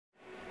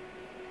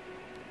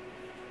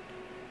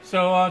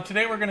So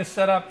today we're going to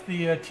set up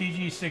the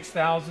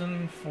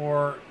TG6000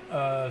 for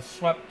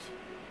swept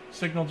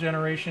signal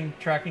generation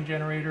tracking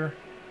generator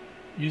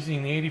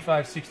using the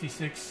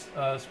 8566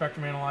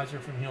 spectrum analyzer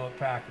from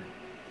Hewlett-Packard.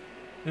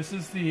 This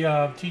is the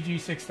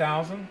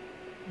TG6000.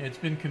 It's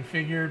been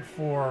configured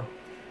for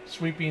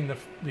sweeping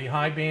the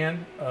high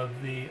band of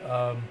the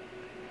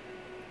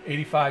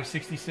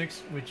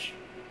 8566, which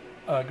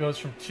goes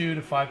from 2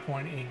 to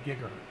 5.8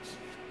 gigahertz.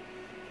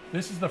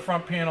 This is the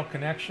front panel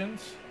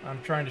connections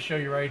I'm trying to show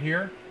you right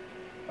here.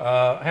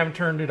 I haven't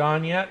turned it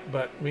on yet,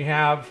 but we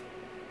have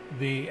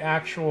the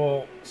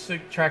actual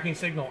tracking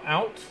signal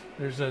out.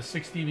 There's a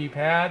 6 dB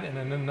pad and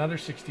then another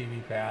 6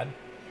 dB pad.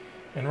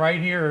 And right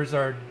here is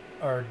our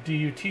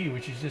DUT,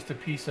 which is just a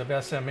piece of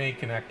SMA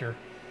connector.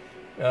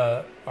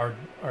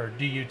 Our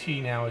DUT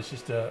now is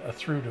just a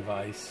through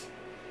device.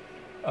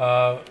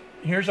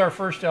 Here's our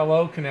first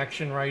LO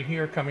connection right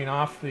here coming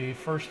off the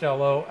first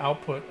LO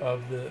output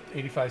of the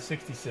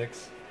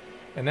 8566.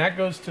 And that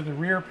goes to the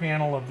rear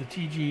panel of the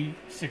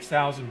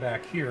TG6000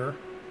 back here.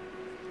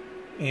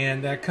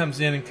 And that comes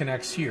in and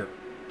connects here.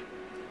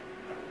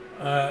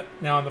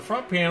 Now on the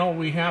front panel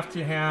we have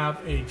to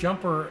have a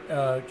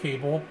jumper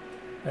cable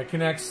that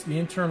connects the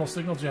internal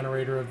signal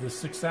generator of the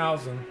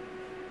 6000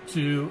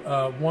 to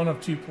one of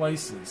two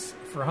places.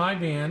 For high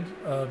band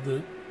of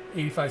the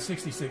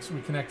 8566 we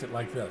connect it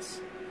like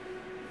this.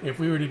 If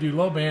we were to do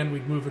low band,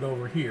 we'd move it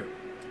over here.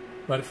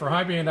 But for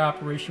high band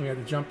operation, we have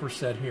the jumper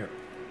set here.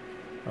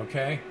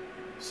 Okay?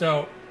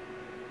 So,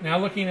 now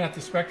looking at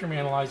the spectrum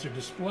analyzer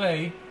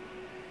display,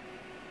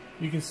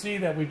 you can see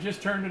that we've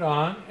just turned it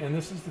on, and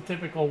this is the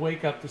typical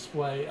wake-up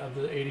display of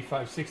the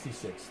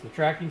 8566. The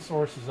tracking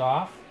source is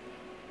off.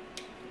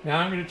 Now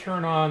I'm going to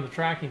turn on the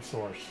tracking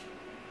source.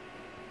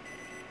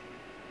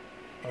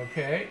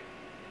 Okay?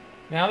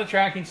 Now the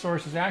tracking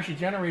source is actually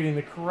generating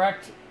the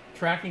correct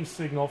tracking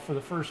signal for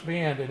the first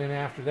band, and then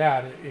after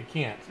that it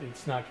can't.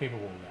 It's not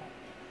capable of that.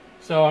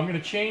 So I'm going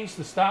to change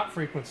the stop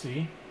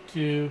frequency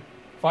to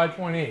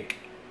 5.8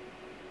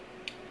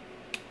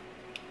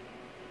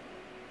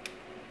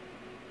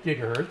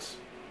 gigahertz,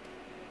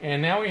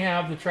 and now we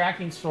have the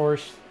tracking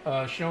source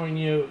showing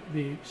you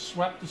the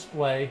swept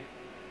display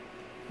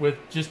with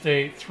just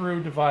a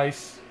through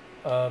device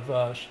of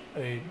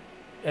a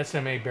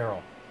SMA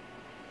barrel.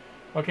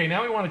 Okay,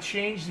 now we want to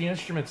change the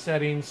instrument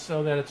settings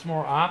so that it's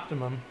more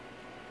optimum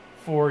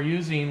for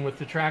using with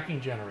the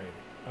tracking generator.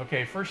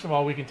 Okay, first of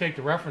all, we can take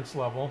the reference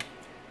level.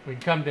 We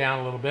can come down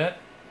a little bit.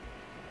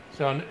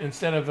 So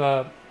instead of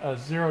a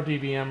 0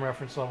 dBm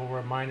reference level, we're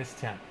at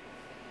 -10.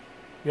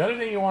 The other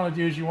thing you want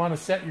to do is you want to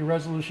set your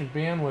resolution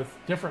bandwidth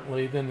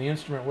differently than the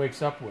instrument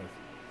wakes up with.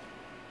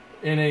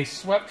 In a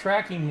swept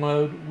tracking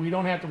mode, we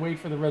don't have to wait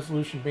for the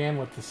resolution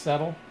bandwidth to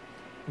settle.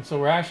 And so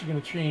we're actually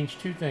going to change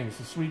two things,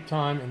 the sweep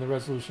time and the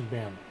resolution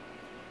bandwidth.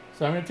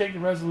 So I'm going to take the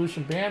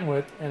resolution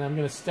bandwidth and I'm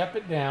going to step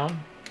it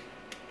down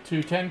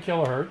to 10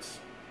 kilohertz.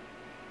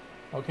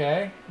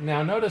 Okay,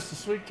 now notice the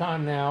sweep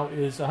time now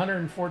is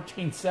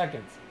 114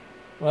 seconds.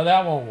 Well,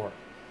 that won't work.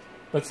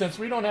 But since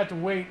we don't have to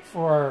wait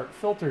for our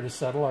filter to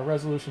settle, our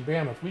resolution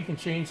bandwidth, we can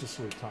change the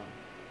sweep time.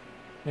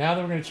 Now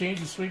that we're going to change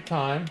the sweep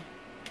time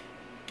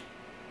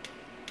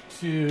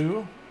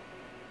to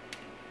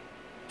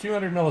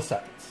 200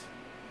 milliseconds.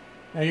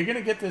 Now you're going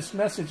to get this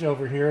message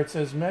over here. It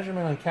says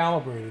measurement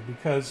uncalibrated,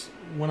 because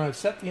when I've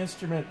set the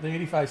instrument, the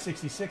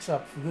 8566,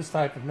 up for this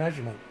type of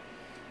measurement,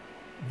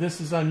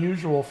 this is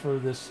unusual for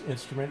this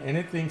instrument, and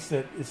it thinks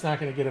that it's not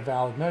going to get a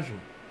valid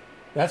measurement.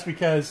 That's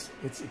because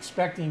it's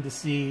expecting to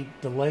see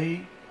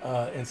delay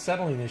and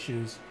settling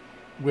issues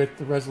with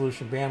the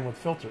resolution bandwidth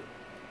filter.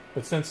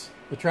 But since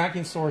the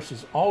tracking source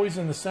is always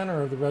in the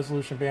center of the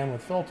resolution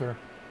bandwidth filter,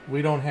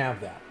 we don't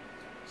have that.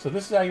 So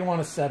this is how you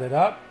want to set it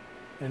up.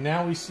 And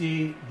now we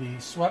see the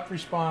swept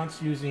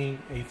response using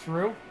a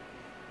through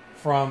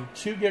from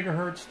 2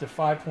 gigahertz to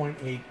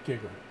 5.8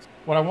 gigahertz.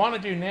 What I want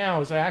to do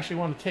now is I actually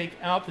want to take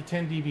out the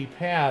 10 dB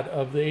pad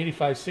of the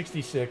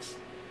 8566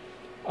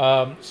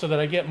 so that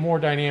I get more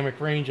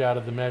dynamic range out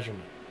of the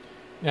measurement.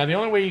 Now the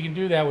only way you can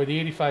do that with the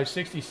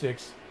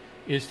 8566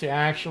 is to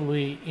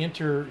actually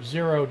enter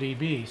 0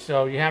 dB.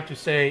 So you have to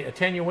say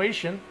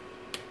attenuation,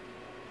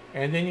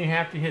 and then you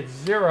have to hit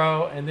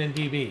 0 and then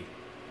dB.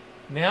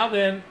 Now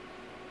then,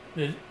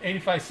 the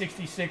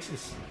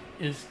 8566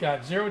 is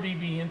got 0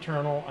 dB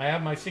internal. I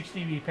have my 6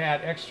 dB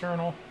pad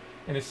external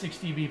and a 6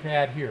 dB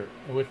pad here,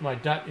 with my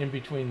DUT in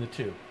between the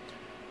two.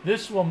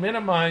 This will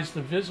minimize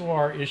the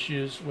visual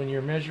issues when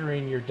you're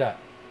measuring your DUT.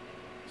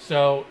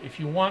 So if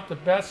you want the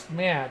best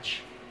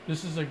match,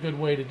 this is a good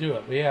way to do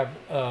it. We have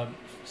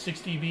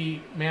 6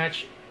 dB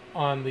match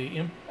on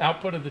the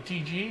output of the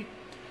TG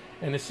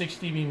and a 6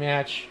 dB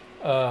match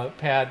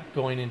pad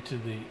going into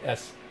the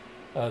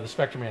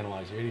spectrum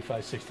analyzer,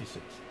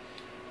 8566.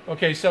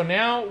 Okay, so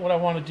now what I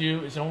want to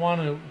do is I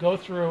want to go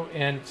through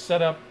and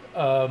set up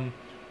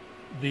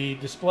the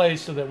display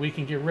so that we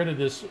can get rid of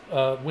this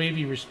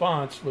wavy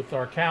response with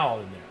our cal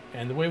in there.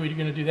 And the way we're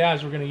going to do that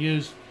is we're going to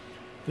use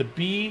the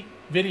B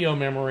video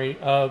memory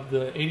of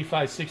the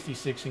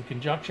 8566 in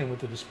conjunction with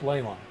the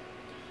display line.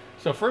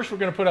 So first we're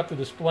going to put up the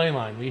display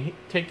line. We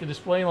take the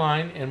display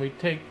line and we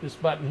take this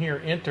button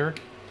here, enter,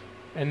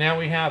 and now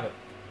we have it.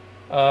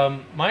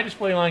 My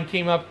display line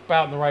came up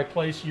about in the right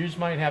place. Yours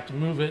might have to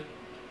move it.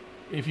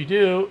 If you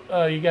do,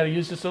 you got to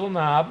use this little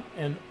knob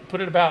and put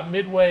it about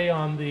midway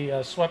on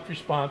the swept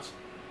response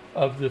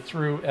of the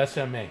through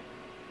SMA.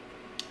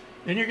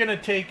 Then you're going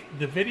to take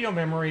the video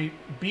memory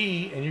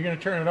B and you're going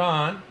to turn it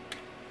on.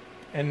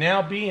 And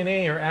now B and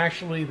A are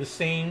actually the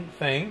same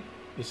thing,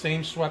 the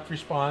same swept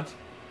response.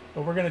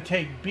 But we're going to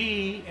take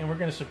B and we're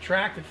going to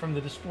subtract it from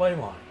the display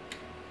line.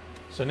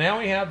 So now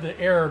we have the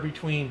error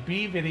between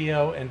B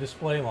video and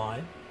display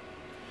line.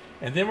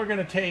 And then we're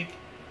going to take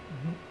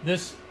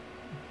this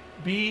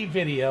B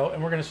video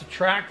and we're going to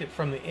subtract it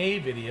from the A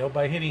video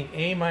by hitting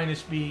A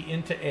minus B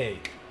into A.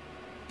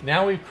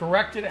 Now we've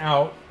corrected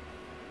out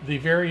the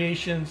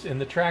variations in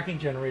the tracking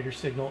generator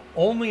signal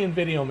only in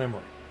video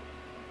memory.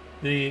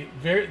 The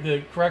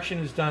correction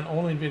is done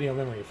only in video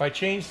memory. If I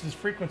change this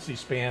frequency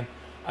span,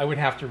 I would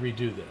have to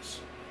redo this.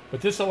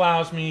 But this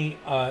allows me,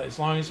 as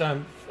long as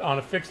I'm on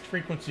a fixed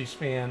frequency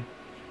span,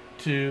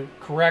 to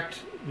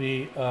correct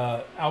the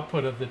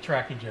output of the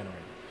tracking generator.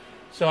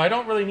 So I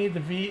don't really need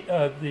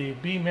the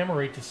B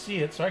memory to see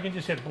it, so I can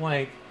just hit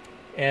blank,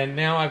 and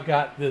now I've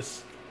got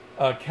this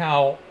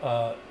Cal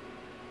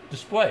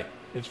display.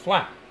 It's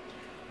flat.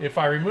 If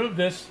I remove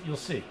this, you'll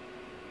see.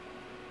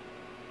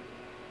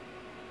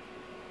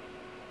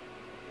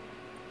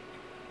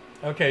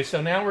 Okay,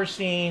 so now we're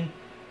seeing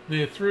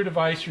the through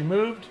device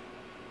removed,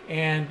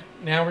 and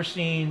now we're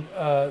seeing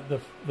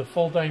the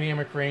full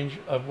dynamic range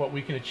of what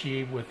we can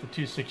achieve with the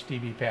 2.6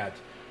 dB pads.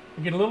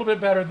 You get a little bit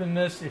better than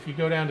this. If you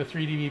go down to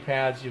 3 dB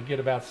pads, you'll get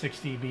about 6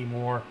 dB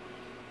more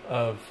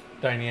of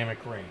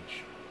dynamic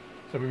range.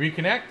 So we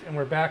reconnect, and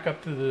we're back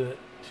up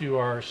to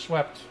our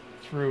swept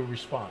through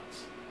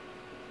response.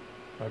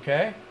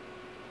 Okay?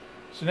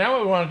 So now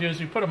what we want to do is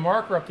we put a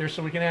marker up there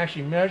so we can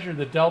actually measure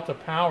the delta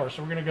power.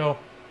 So we're going to go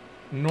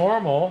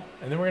normal,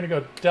 and then we're going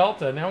to go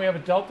delta. Now we have a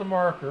delta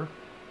marker,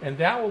 and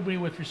that will be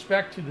with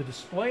respect to the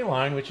display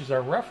line, which is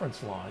our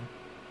reference line,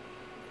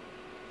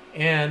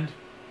 and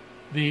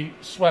the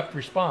swept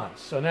response.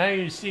 So now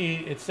you see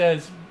it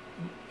says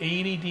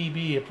 80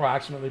 dB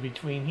approximately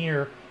between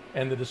here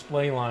and the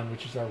display line,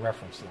 which is our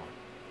reference line.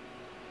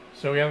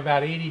 So we have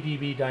about 80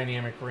 dB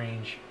dynamic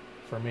range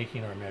for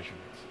making our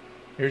measurements.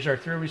 Here's our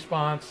through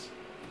response.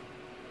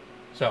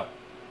 So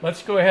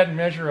let's go ahead and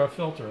measure a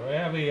filter. I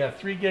have a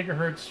 3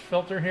 gigahertz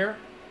filter here.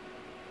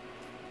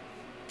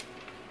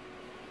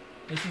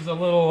 This is a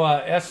little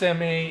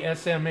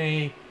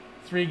SMA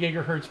 3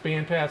 gigahertz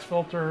bandpass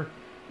filter.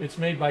 It's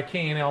made by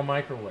K&L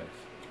Microwave.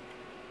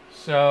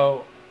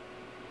 So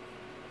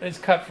it's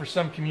cut for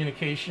some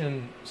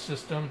communication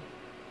system,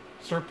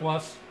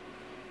 surplus.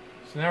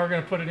 So now we're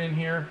going to put it in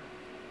here.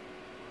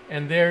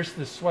 And there's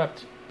the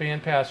swept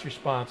bandpass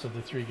response of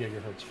the 3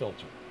 gigahertz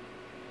filter.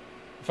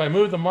 If I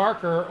move the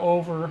marker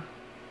over,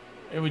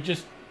 it would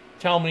just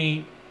tell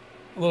me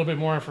a little bit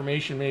more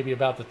information maybe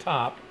about the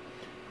top,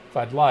 if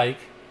I'd like.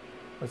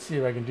 Let's see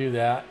if I can do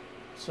that.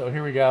 So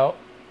here we go.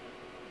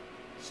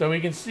 So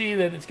we can see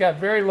that it's got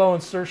very low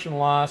insertion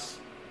loss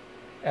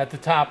at the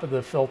top of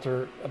the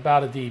filter,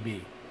 about a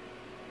dB.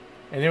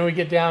 And then we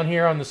get down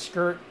here on the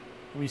skirt,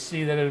 we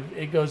see that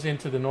it goes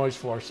into the noise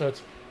floor. So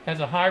it has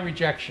a high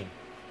rejection.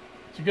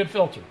 It's a good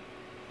filter.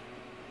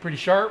 Pretty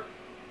sharp,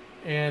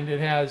 and it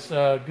has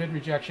good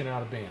rejection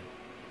out of band.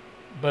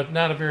 But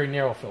not a very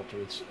narrow filter.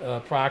 It's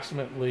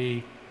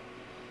approximately,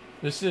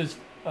 this is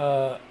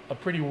a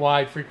pretty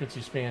wide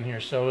frequency span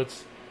here. So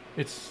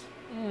it's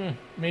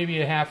maybe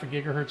a half a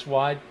gigahertz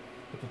wide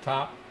at the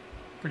top.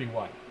 Pretty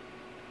wide.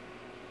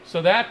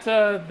 So that's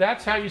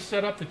how you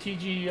set up the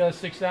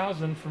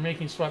TG6000 for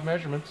making swept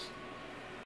measurements.